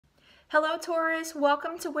Hello Taurus,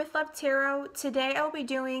 welcome to With Love Tarot. Today I'll be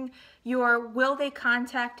doing your Will They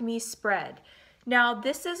Contact Me spread. Now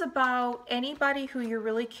this is about anybody who you're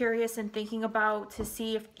really curious and thinking about to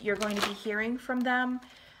see if you're going to be hearing from them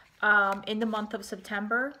in the month of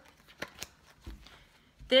September.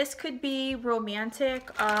 This could be romantic,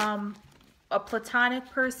 a platonic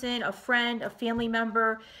person, a friend, a family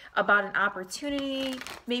member, about an opportunity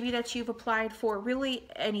maybe that you've applied for, really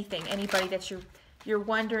anything, anybody that you're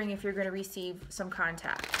wondering if you're going to receive some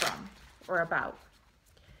contact from or about.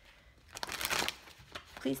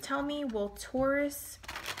 Please tell me, will Taurus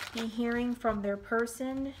be hearing from their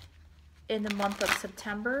person in the month of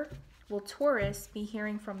September? Will Taurus be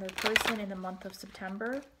hearing from their person in the month of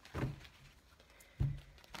September?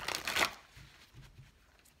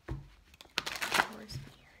 Taurus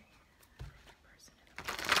be hearing from their person in the month of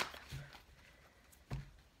September.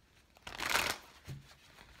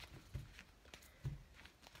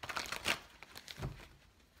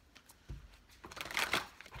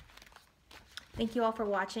 Thank you all for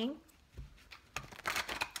watching.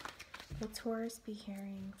 Will Taurus be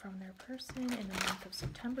hearing from their person in the month of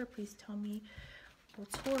September? Please tell me, will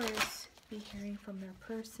Taurus be hearing from their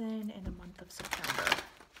person in the month of September?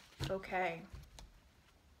 Okay.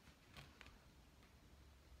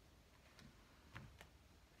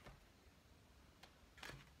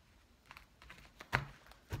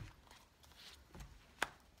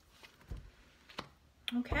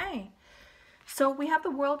 Okay. So we have the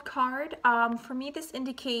World card. For me, this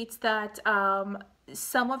indicates that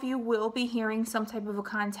some of you will be hearing some type of a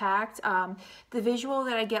contact. The visual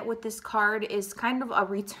that I get with this card is kind of a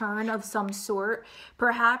return of some sort.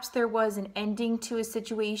 Perhaps there was an ending to a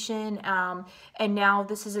situation, and now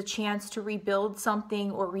this is a chance to rebuild something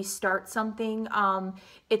or restart something.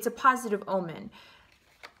 It's a positive omen.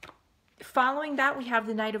 Following that, we have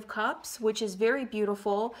the Knight of Cups, which is very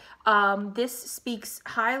beautiful. This speaks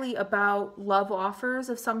highly about love offers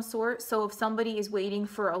of some sort. So if somebody is waiting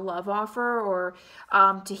for a love offer or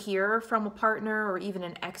to hear from a partner or even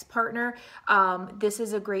an ex-partner, this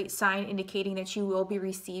is a great sign indicating that you will be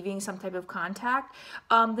receiving some type of contact.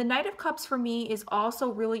 The Knight of Cups for me is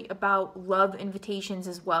also really about love invitations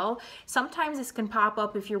as well. Sometimes this can pop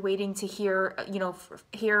up if you're waiting to hear,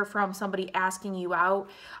 hear from somebody asking you out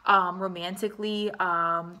romantically,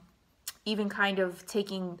 even kind of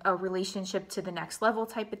taking a relationship to the next level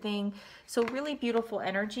type of thing. So really beautiful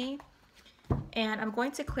energy. And I'm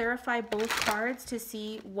going to clarify both cards to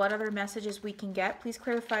see what other messages we can get. Please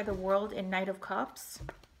clarify the World and Knight of Cups.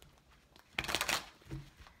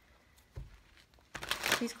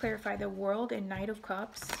 Please clarify the World and Knight of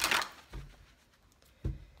Cups.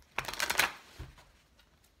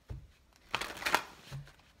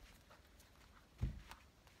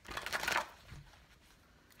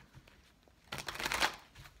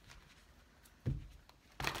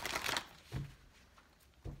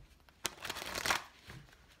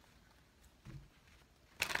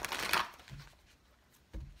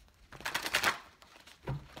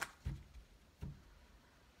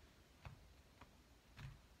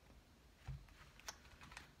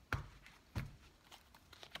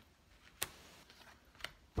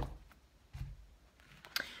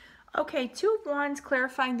 Okay, Two of Wands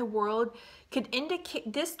clarifying the World could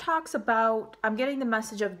indicate, this talks about, I'm getting the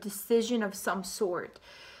message of decision of some sort.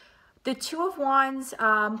 The Two of Wands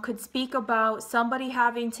could speak about somebody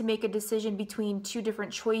having to make a decision between two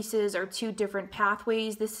different choices or two different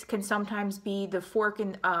pathways. This can sometimes be the fork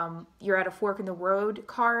in, you're at a fork in the road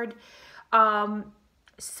card.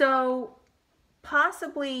 So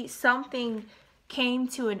possibly something came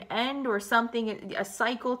to an end, or something, a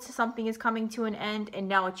cycle to something is coming to an end, and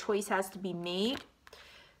now a choice has to be made.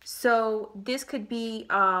 So this could be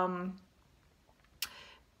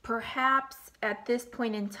perhaps at this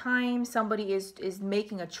point in time somebody is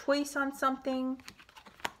making a choice on something.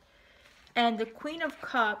 And the Queen of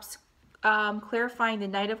Cups clarifying the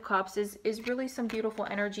Knight of Cups is really some beautiful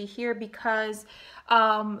energy here, because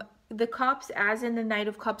the cups, as in the Knight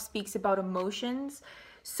of Cups, speaks about emotions.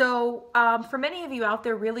 So for many of you out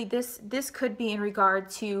there, really this could be in regard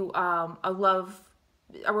to a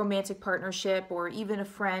romantic partnership, or even a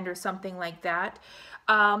friend or something like that.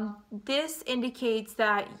 This indicates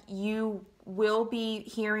that you will be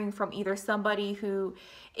hearing from either somebody who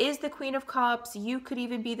is the Queen of Cups. You could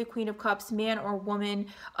even be the Queen of Cups, man or woman.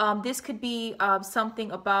 This could be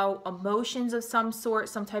something about emotions of some sort,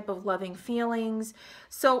 some type of loving feelings.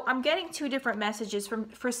 So I'm getting two different messages.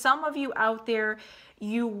 For some of you out there,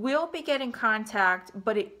 you will be getting contact,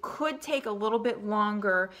 but it could take a little bit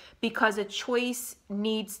longer because a choice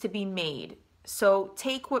needs to be made. So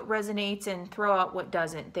take what resonates and throw out what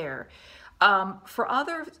doesn't there. For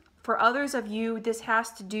For others of you, this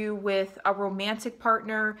has to do with a romantic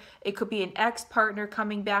partner. It could be an ex-partner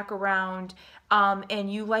coming back around,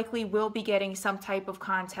 and you likely will be getting some type of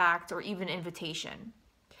contact or even invitation.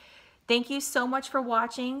 Thank you so much for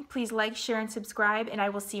watching. Please like, share, and subscribe, and I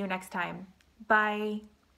will see you next time. Bye.